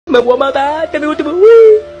Me voy a matar, mi último.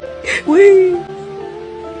 Uy, uy,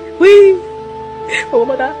 uy. Me voy a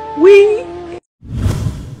matar. Uy.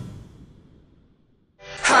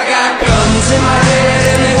 I got guns in my head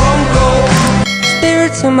and they won't go.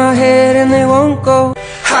 Spirits in my head and they won't go.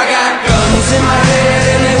 I got guns in my head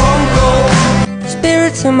and they won't go.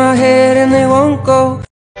 Spirits in my head and they won't go.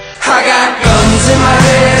 I got guns in my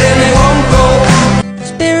head and they won't go.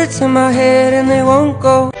 Spirits in my head and they won't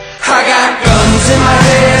go. I got guns in my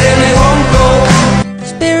head and they won't go.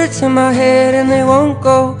 Spirits in my head and they won't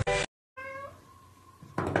go.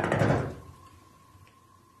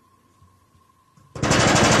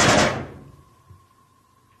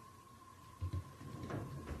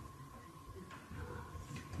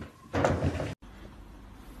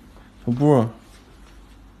小布，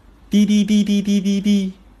滴滴滴滴滴滴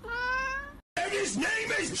滴。And his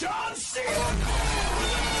name is John C.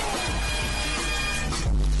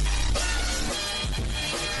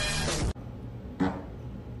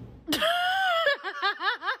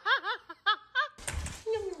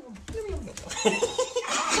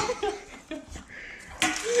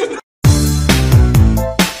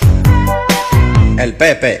 El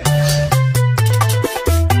Pepe.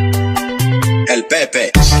 El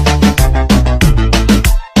Pepe.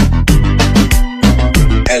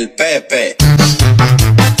 El Pepe.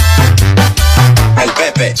 El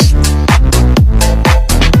Pepe.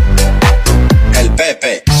 El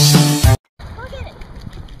Pepe. Go get it.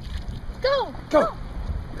 Go. Go.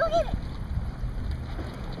 Go get it.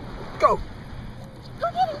 Go. Go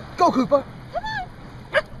get it. Go, Cooper. Come on.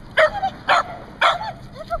 Go get it. Let's go.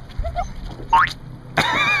 Let's go.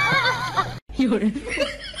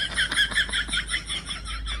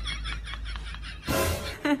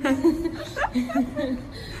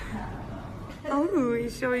 Oh,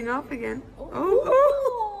 he's showing off again. Oh.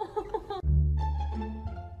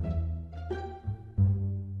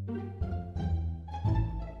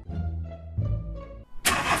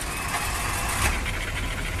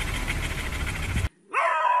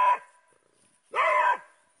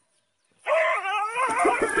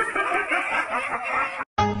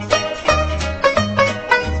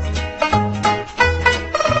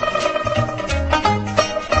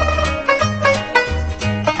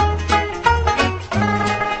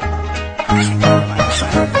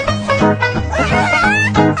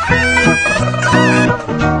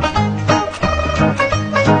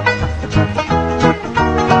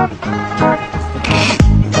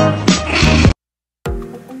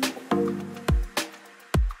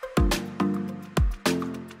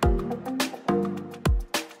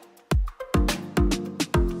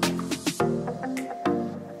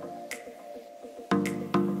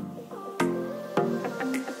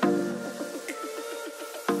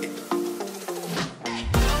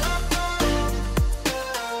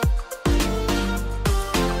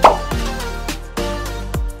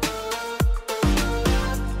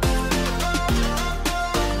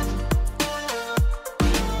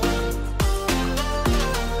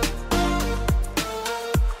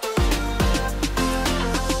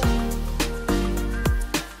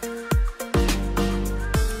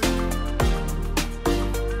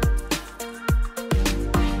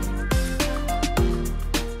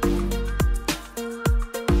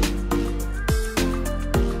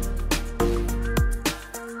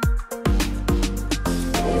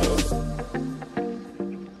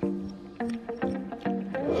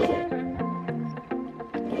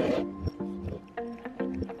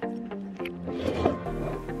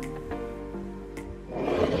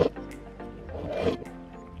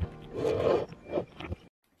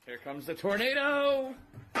 Here comes the tornado!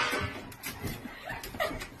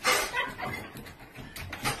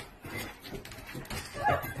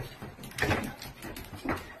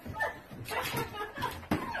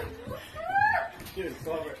 Dude, it's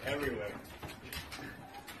over everywhere.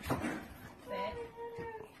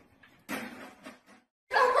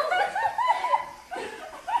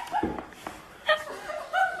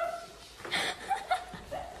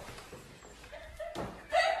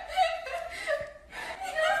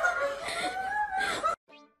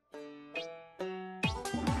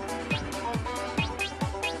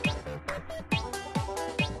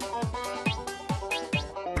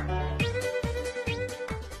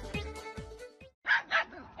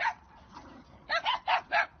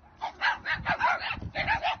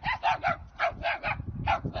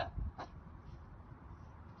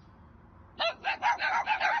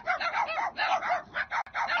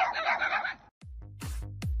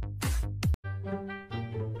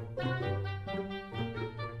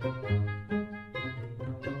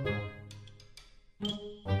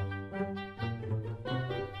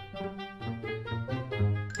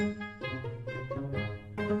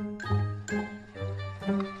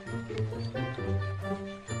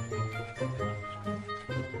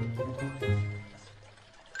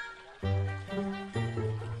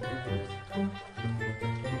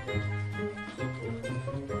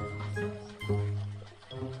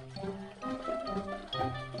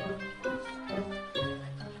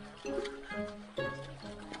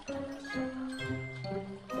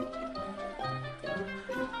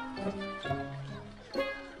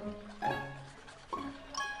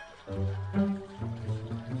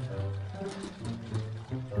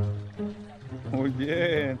 Muy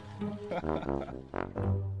bien.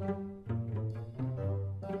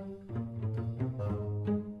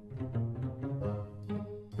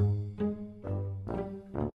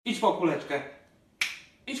 Idź po kuleczkę.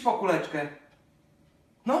 Idź po kuleczkę.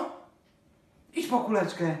 No. Idź po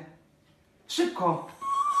kuleczkę. Szybko.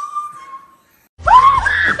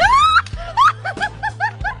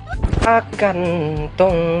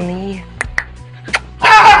 Akantoni.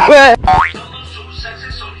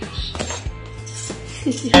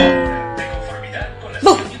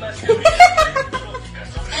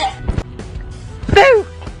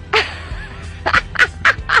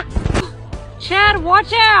 Chad,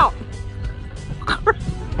 watch out!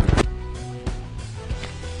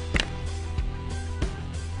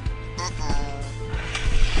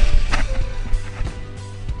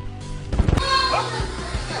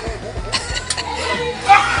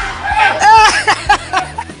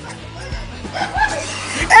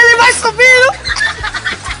 Ele vai subindo!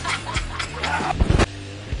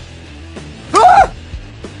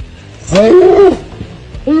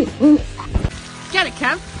 Get it,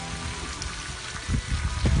 Kev.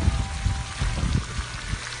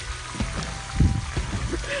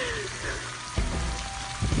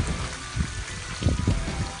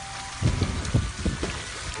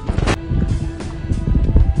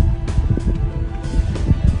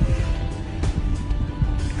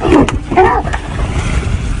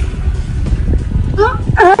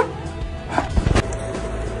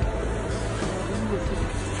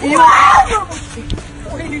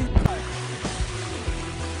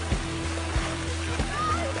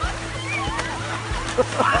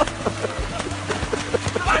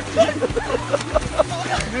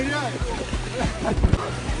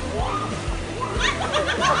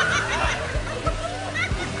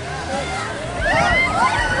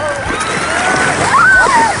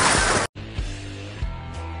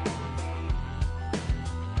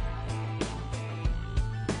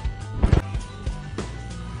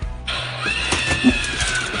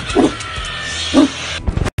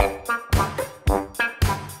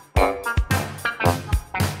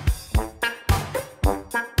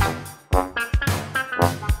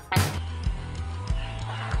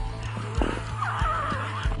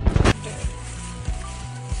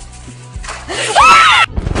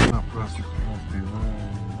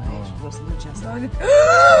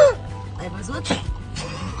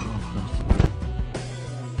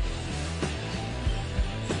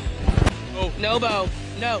 No, Bo.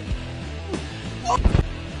 No.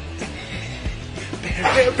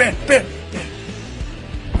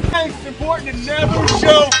 It's important to never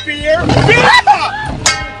show fear.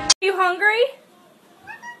 You hungry?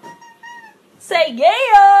 Say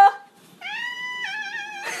yeah!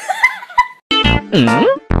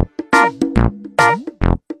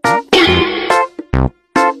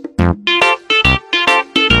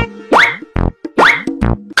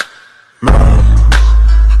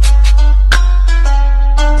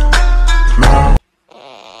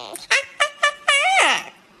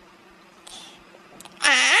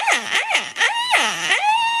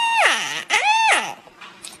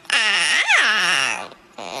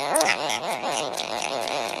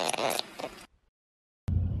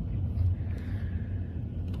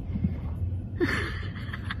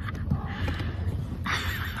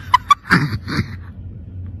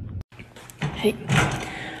 Hey,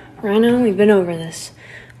 Rhino, we've been over this.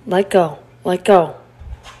 Let go. Let go.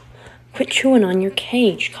 Quit chewing on your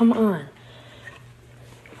cage. Come on.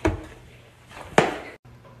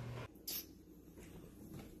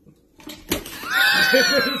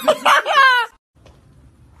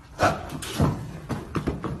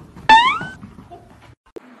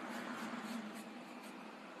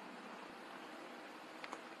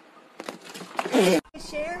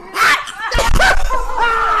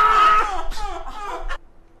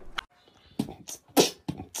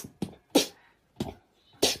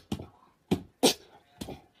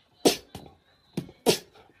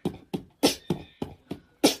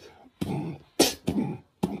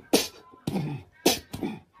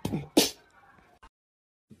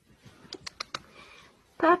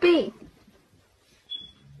 Puppy.